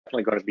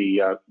definitely going to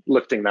be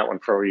lifting that one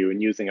for you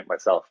and using it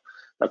myself.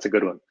 That's a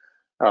good one.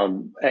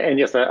 And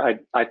yes,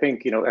 I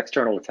think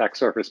external attack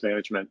surface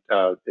management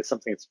is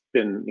something that's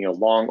been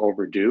long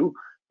overdue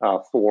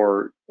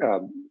for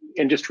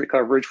industry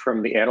coverage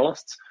from the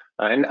analysts.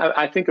 And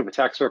I think of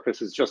attack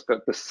surface as just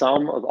the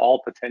sum of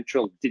all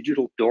potential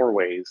digital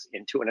doorways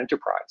into an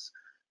enterprise.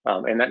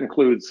 And that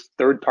includes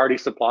third-party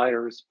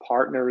suppliers,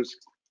 partners,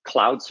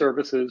 cloud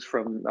services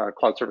from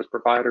cloud service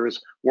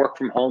providers, work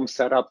from home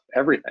setup,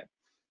 everything.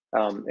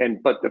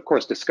 But of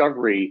course,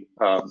 discovery,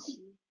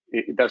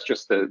 that's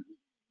just the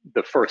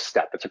first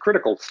step. It's a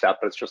critical step,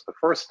 but it's just the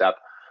first step.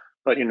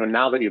 But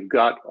now that you've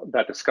got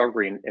that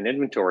discovery and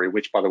inventory,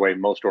 which by the way,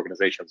 most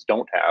organizations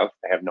don't have,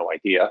 they have no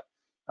idea.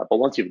 But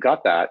once you've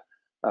got that,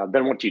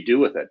 then what do you do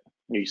with it?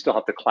 You still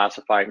have to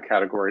classify and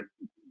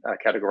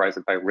categorize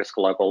it by risk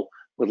level.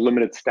 With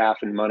limited staff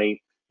and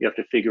money, you have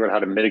to figure out how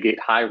to mitigate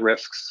high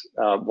risks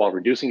while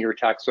reducing your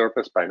attack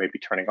surface by maybe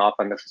turning off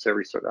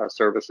unnecessary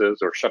services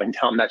or shutting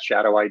down that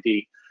shadow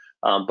ID.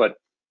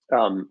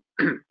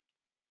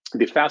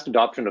 The fast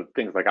adoption of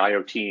things like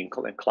IoT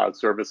and cloud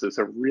services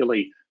have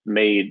really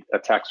made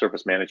attack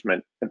surface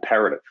management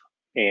imperative.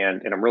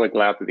 And I'm really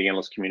glad that the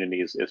analyst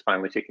community is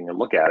finally taking a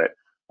look at it.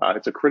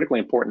 It's a critically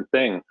important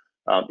thing.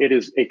 It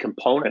is a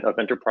component of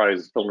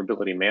enterprise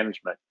vulnerability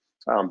management.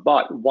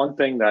 But one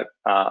thing that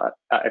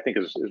I think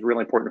is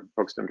really important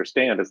for folks to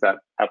understand is that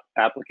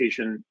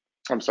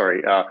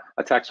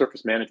attack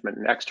surface management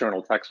and external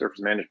attack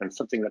surface management is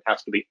something that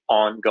has to be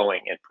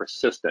ongoing and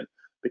persistent,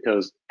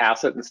 because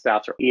Asset and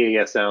Stats or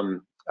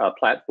EASM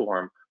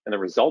platform and the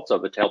results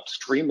of it to help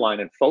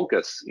streamline and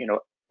focus,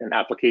 an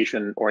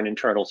application or an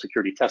internal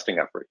security testing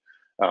effort.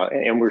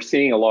 And we're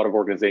seeing a lot of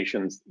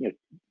organizations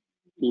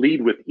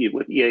lead with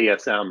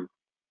EASM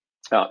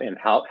and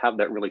have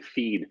that really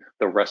feed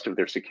the rest of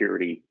their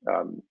security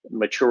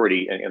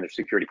maturity and their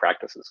security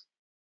practices.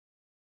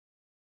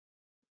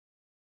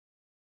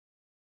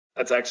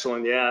 That's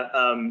excellent. Yeah,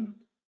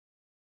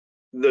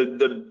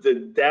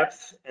 the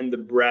depth and the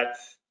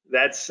breadth,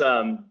 that's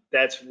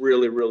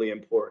really, really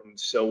important.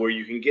 So where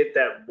you can get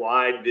that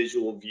wide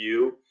visual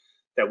view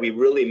that we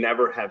really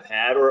never have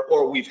had,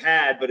 or we've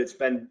had, but it's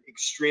been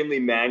extremely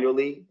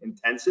manually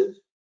intensive.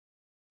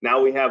 Now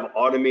we have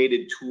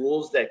automated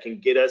tools that can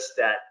get us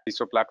that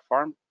CISO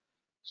platform.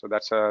 So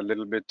that's a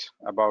little bit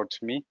about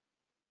me.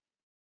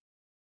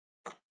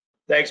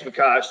 Thanks,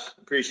 Bikash.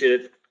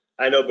 Appreciate it.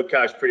 I know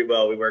Bikash pretty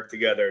well. We work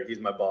together. He's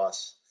my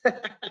boss. I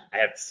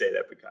have to say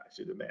that, Bikash,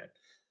 you're the man.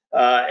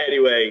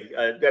 Anyway,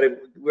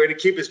 we're going to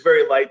keep this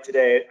very light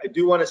today. I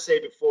do want to say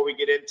before we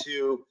get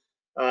into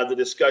the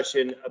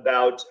discussion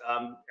about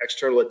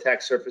external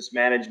attack surface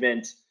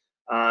management,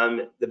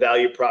 the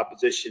value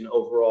proposition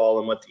overall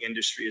and what the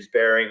industry is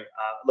bearing,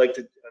 I'd like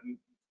to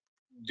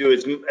do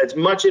as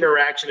much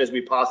interaction as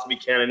we possibly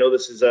can. I know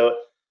this is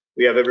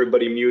we have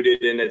everybody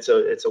muted and it's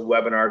a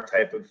webinar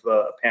type of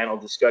panel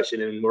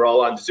discussion, and we're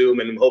all on Zoom,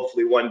 and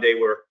hopefully one day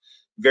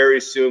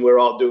very soon we're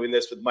all doing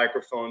this with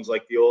microphones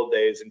like the old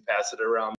days and pass it around.